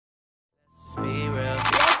Be real.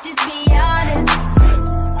 Let's just be honest.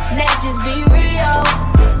 Let's just be real.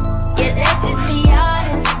 Yeah, let's just be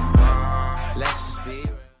honest. Let's just be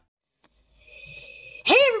real.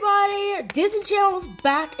 Hey everybody, Disney Channel's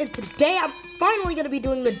back, and today I'm finally going to be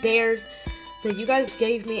doing the dares that you guys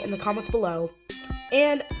gave me in the comments below.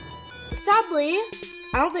 And sadly,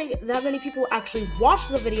 I don't think that many people actually watched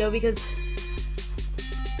the video because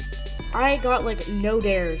I got like no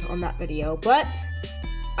dares on that video, but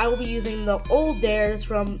I will be using the old dares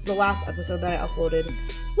from the last episode that I uploaded,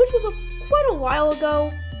 which was quite a while ago.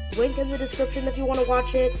 Link in the description if you want to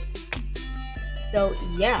watch it. So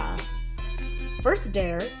yeah. First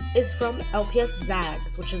dare is from LPS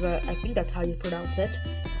Zags, which is I think that's how you pronounce it.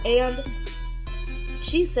 And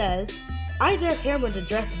she says, I dare Cameron to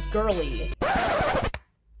dress girly.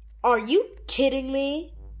 Are you kidding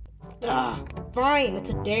me? Fine, it's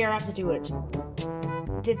a dare, I have to do it.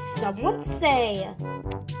 Did someone say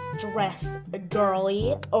dress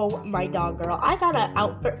girly? Oh my dog girl, I got an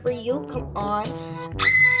outfit for you, come on.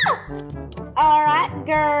 Alright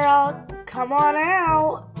girl, come on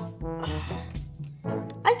out.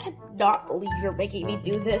 I cannot believe you're making me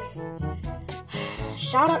do this.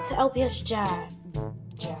 Shout out to LPS Jags.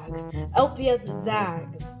 LPS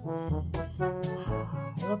Zags.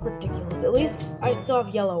 I look ridiculous. At least I still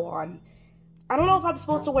have yellow on. I don't know if I'm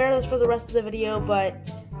supposed to wear this for the rest of the video,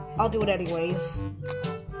 but I'll do it anyways.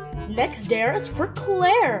 Next dare is for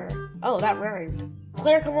Claire. Oh, that rhymed.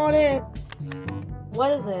 Claire, come on in.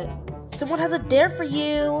 What is it? Someone has a dare for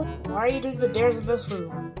you. Why are you doing the dares in this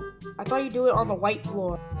room? I thought you'd do it on the white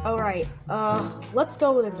floor. Alright, let's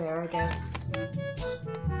go in there, I guess.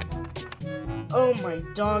 Oh my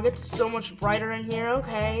dog, it's so much brighter in here,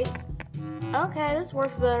 okay. Okay, this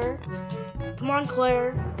works better. Come on,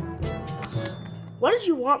 Claire. What did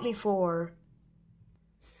you want me for?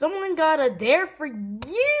 Someone got a dare for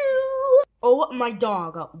you! Oh my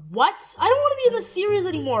dog, what? I don't want to be in this series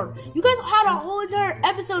anymore. You guys had a whole entire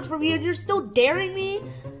episode for me and you're still daring me?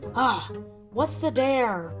 What's the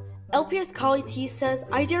dare? LPS Collie T says,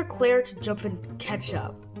 I dare Claire to jump in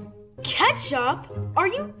ketchup. Ketchup? Are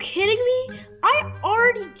you kidding me? I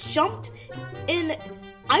already jumped in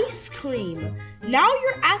ice cream. Now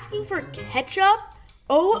you're asking for ketchup?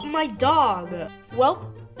 Oh my dog.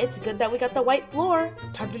 Well, it's good that we got the white floor.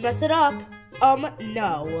 Time to mess it up.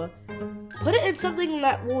 No. Put it in something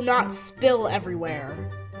that will not spill everywhere.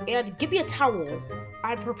 And give me a towel.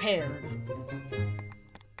 I'm prepared.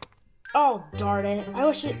 Oh, darn it. I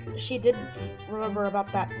wish she didn't remember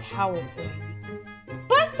about that towel thing.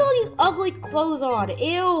 But I still have these ugly clothes on.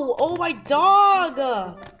 Ew. Oh, my dog.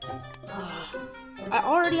 I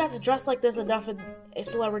already have to dress like this enough in a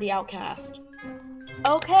celebrity outcast.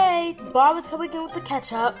 Okay, Bob is coming in with the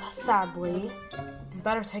ketchup, sadly.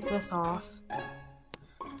 Better take this off.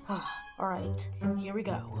 Alright, here we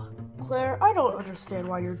go. Claire, I don't understand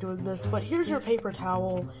why you're doing this, but here's your paper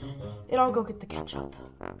towel, and I'll go get the ketchup.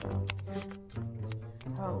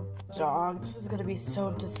 Oh, dog, this is gonna be so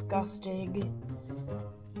disgusting.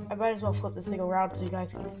 I might as well flip this thing around so you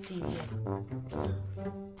guys can see.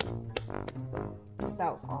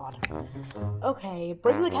 That was odd. Okay,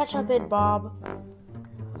 bring the ketchup in, Bob.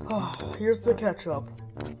 Oh, here's the ketchup.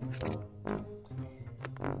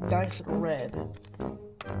 It's nice and red.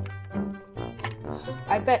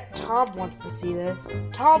 I bet Tom wants to see this.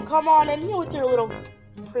 Tom, come on in here with your little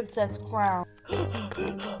princess crown.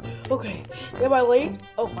 Okay, am I late?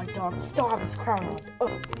 Oh my dog, stop his crown on.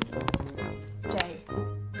 Oh. Okay.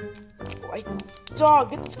 My dog,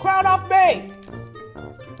 get this crown off me!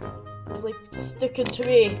 It's like sticking to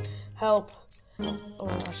me. Help. Oh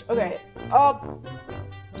my gosh. Okay.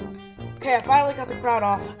 Okay, I finally got the crown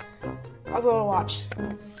off. I'm gonna watch.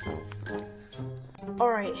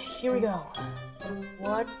 Alright, here we go.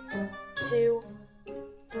 1, 2,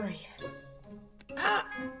 3. Ah!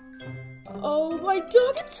 Oh my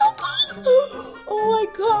dog, it's so cold! Oh my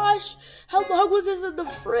gosh! How long was this in the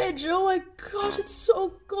fridge? Oh my gosh, it's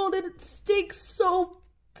so cold and it stinks so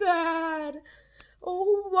bad!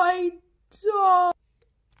 Oh my dog!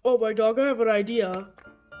 Oh my dog, I have an idea.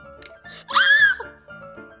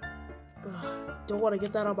 Ah! Don't want to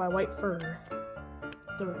get that on my white fur.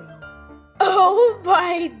 There we go. Oh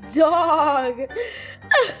my dog!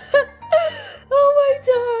 Oh my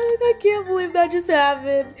dog! I can't believe that just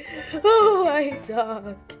happened. Oh my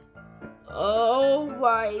dog! Oh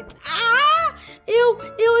my! Ah! Ew!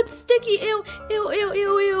 Ew! It's sticky! Ew! Ew! Ew!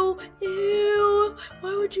 Ew! Ew! Ew!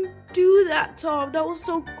 Why would you do that, Tom? That was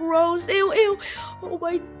so gross! Ew! Ew! Oh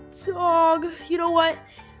my dog! You know what?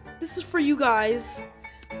 This is for you guys.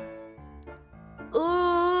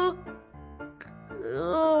 Oh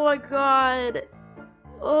my god.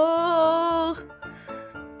 Oh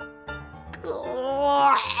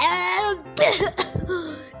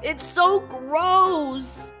It's so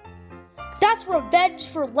gross. That's revenge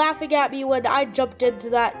for laughing at me when I jumped into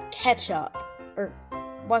that ketchup. Or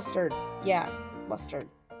mustard. Yeah, mustard.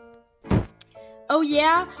 Oh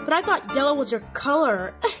yeah? But I thought yellow was your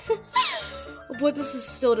color. But this is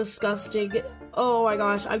still disgusting. Oh my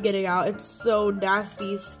gosh, I'm getting out. It's so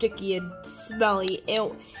nasty, sticky, and smelly.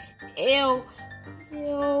 Ew. Ew.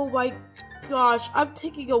 Oh my gosh, I'm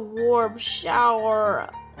taking a warm shower.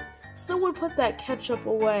 Someone put that ketchup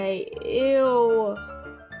away. Ew.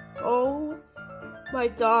 Oh my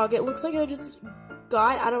dog, it looks like I just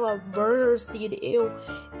got out of a murder scene. Ew.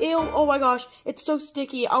 Ew. Oh my gosh, it's so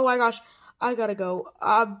sticky. Oh my gosh, I gotta go.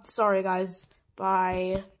 I'm sorry, guys.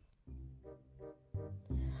 Bye.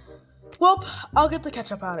 Well, I'll get the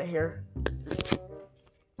ketchup out of here.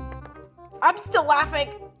 I'm still laughing.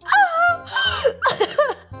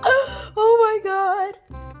 Oh my god.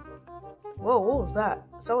 Whoa, what was that?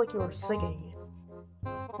 It sounded like you were singing.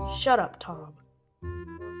 Shut up, Tom.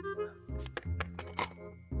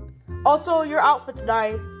 Also, your outfit's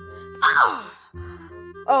nice.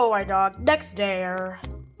 Oh my dog. Next dare.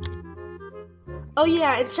 Oh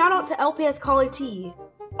yeah, and shout out to LPS Collie T.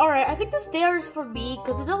 Alright, I think this dare is for me,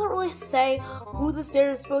 because it doesn't really say who this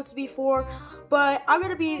dare is supposed to be for, but I'm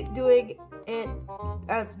gonna be doing it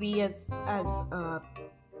as me, as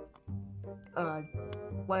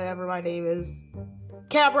whatever my name is.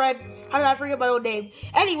 Cameron! How did I forget my own name?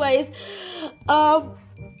 Anyways, the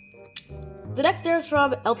next dare is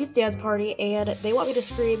from LP's Dance Party, and they want me to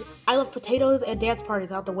scream, "I love potatoes and dance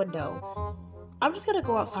parties" out the window. I'm just gonna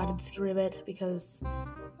go outside and scream it, because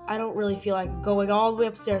I don't really feel like going all the way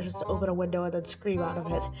upstairs just to open a window and then scream out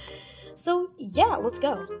of it. So, yeah, let's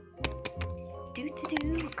go.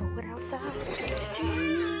 Going outside.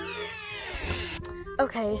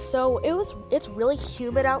 Okay, so it's really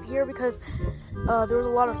humid out here because there was a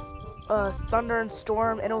lot of thunder and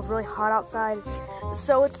storm, and it was really hot outside.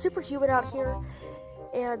 So it's super humid out here,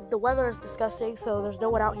 and the weather is disgusting, so there's no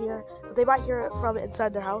one out here. But they might hear it from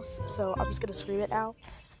inside their house, so I'm just gonna scream it now.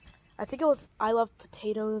 I think it was "I love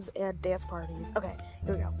potatoes and dance parties." Okay,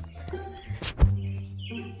 here we go.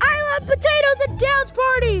 I love potatoes and dance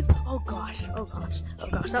parties! Oh gosh, oh gosh, oh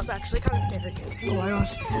gosh, that's actually kind of scary. Oh my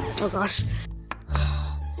gosh, oh gosh.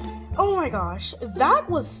 Oh my gosh, that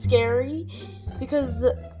was scary because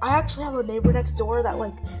I actually have a neighbor next door that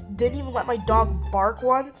like didn't even let my dog bark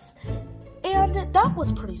once, and that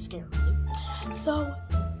was pretty scary. So,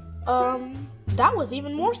 that was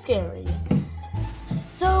even more scary.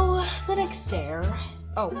 So, the next dare.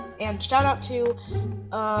 Oh, and shout out to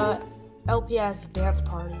LPS Dance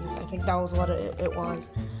Parties. I think that was what it was.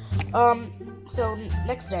 So,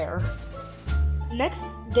 next dare. Next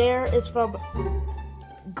dare is from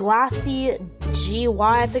Glassy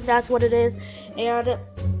GY, I think that's what it is. And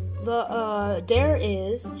the dare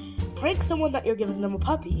is prank someone that you're giving them a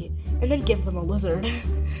puppy and then give them a lizard.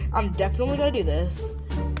 I'm definitely gonna do this.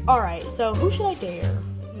 Alright, so who should I dare?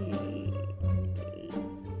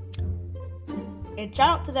 And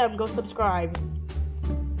shout out to them, go subscribe.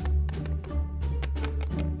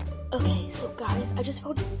 Okay, so guys, I just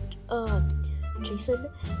found Jason.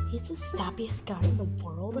 He's the sappiest guy in the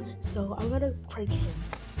world, so I'm gonna prank him.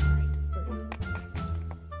 Alright.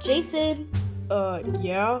 Jason!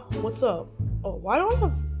 Yeah? What's up? Oh, why do I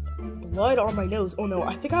have blood on my nose? Oh no,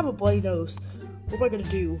 I think I have a bloody nose. What am I gonna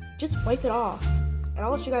do? Just wipe it off, and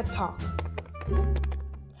I'll let you guys talk.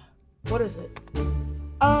 What is it?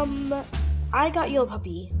 I got you a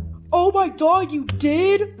puppy. Oh my god, you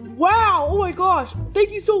did? Wow, oh my gosh,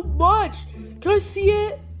 thank you so much. Can I see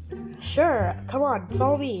it? Sure, come on,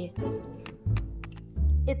 follow me.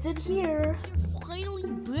 It's in here. You're finally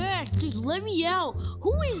back. Just let me out.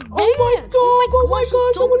 Who is that? Oh my god, oh my gosh, god,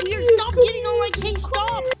 it's so weird. Stop getting on my case.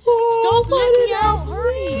 Stop. Stop, let me out.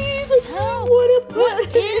 Hurry. Help.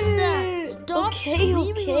 What is that? Stop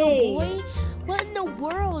screaming, little boy. What in the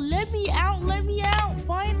world? Let me out. Let me out.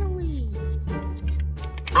 Finally.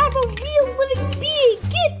 I'm a real living being.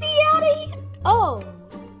 Get me out of here. Oh.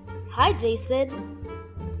 Hi, Jason.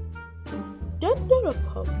 That's not a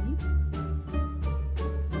puppy.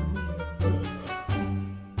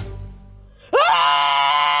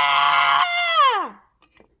 Ah!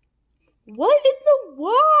 What in the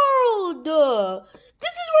world?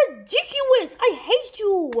 This is ridiculous. I hate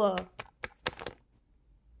you.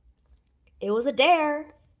 It was a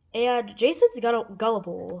dare, and Jason's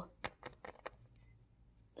gullible.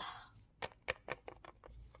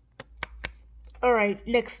 Alright,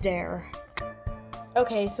 next dare.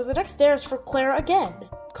 Okay, so the next dare is for Claire again.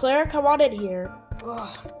 Claire, come on in here.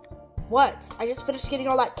 Ugh. What? I just finished getting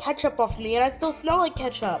all that ketchup off me, and I still smell like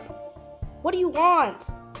ketchup. What do you want?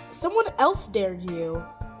 Someone else dared you.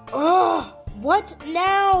 Ugh! What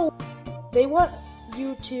now? They want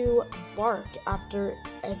you to bark after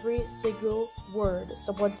every single word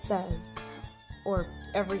someone says. Or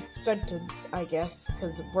every sentence, I guess,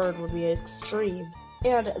 because word would be extreme.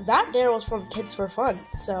 And that dare was from Kids for Fun,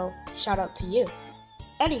 so shout out to you.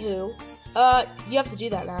 Anywho, you have to do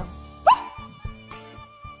that now.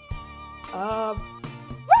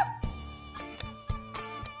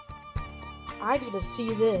 I need to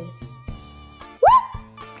see this.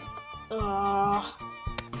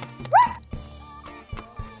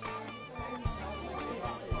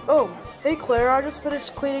 Oh, hey Claire, I just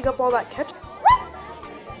finished cleaning up all that ketchup.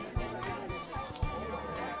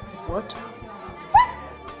 What?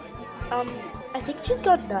 I think she's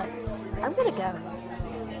gone nuts. I'm gonna go.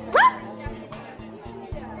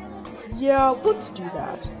 Yeah, let's do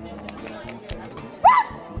that.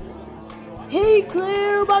 Hey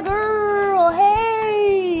Claire, my girl,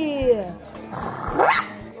 hey!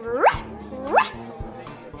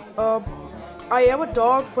 I am a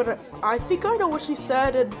dog, but I think I know what she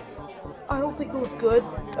said, and I don't think it was good.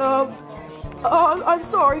 I'm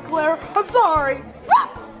sorry, Claire, I'm sorry!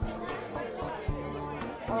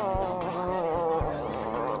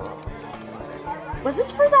 Was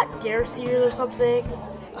this for that Dare series or something?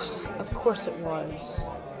 Of course it was.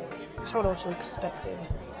 I don't know what you expected.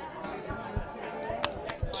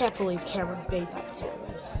 Can't believe Cameron made that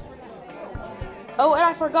series. Oh, and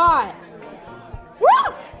I forgot!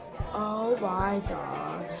 Woo! Oh my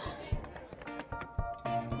dog.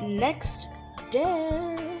 Next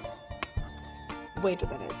dare. Wait a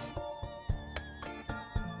minute.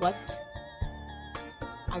 What?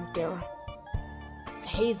 I dare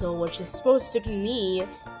Hazel, which is supposed to be me,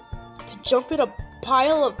 to jump in a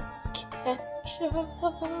pile of ketchup. No!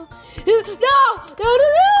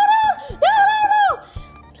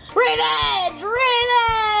 Revenge!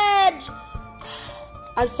 Revenge!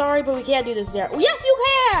 I'm sorry, but we can't do this dare. Yes, you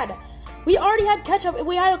can! We already had ketchup and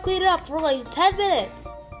we had to clean it up for like 10 minutes.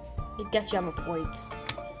 I guess you have a point.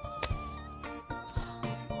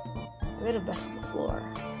 I made a mess on the floor.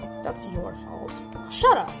 That's your fault.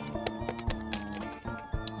 Shut up!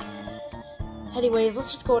 Anyways,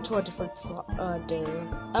 let's just go into a different dare.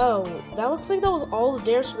 Oh, that looks like that was all the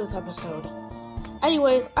dares for this episode.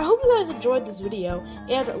 Anyways, I hope you guys enjoyed this video,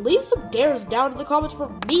 and leave some dares down in the comments for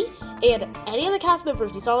me and any of the cast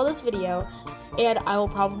members you saw in this video, and I will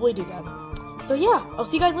probably do them. So yeah, I'll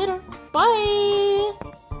see you guys later. Bye!